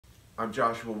I'm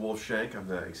Joshua Wolf Shenk. I'm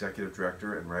the Executive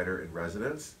Director and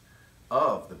Writer-in-Residence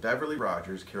of the Beverly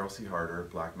Rogers Carol C. Harter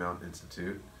Black Mountain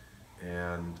Institute,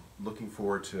 and looking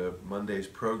forward to Monday's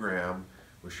program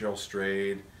with Cheryl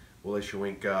Strayed, Willie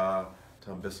Shawinka,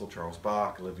 Tom Bissell, Charles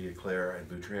Bach, Olivia Clare, and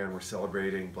Boutran. We're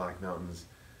celebrating Black Mountain's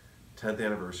 10th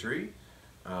anniversary.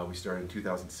 We started in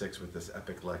 2006 with this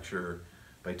epic lecture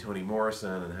by Toni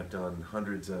Morrison and have done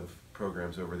hundreds of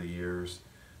programs over the years,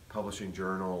 publishing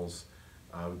journals,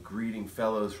 greeting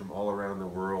fellows from all around the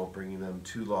world, bringing them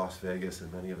to Las Vegas,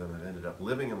 and many of them have ended up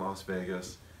living in Las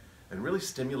Vegas, and really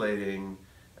stimulating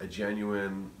a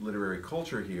genuine literary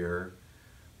culture here.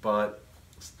 But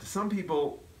to some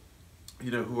people,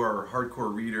 who are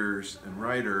hardcore readers and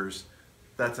writers,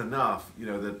 that's enough,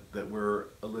 that we're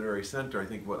a literary center. I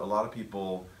think what a lot of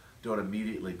people don't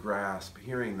immediately grasp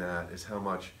hearing that is how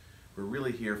much we're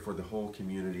really here for the whole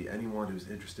community. Anyone who's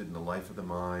interested in the life of the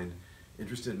mind,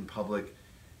 interested in public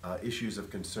issues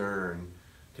of concern,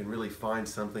 can really find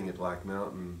something at Black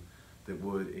Mountain that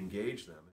would engage them.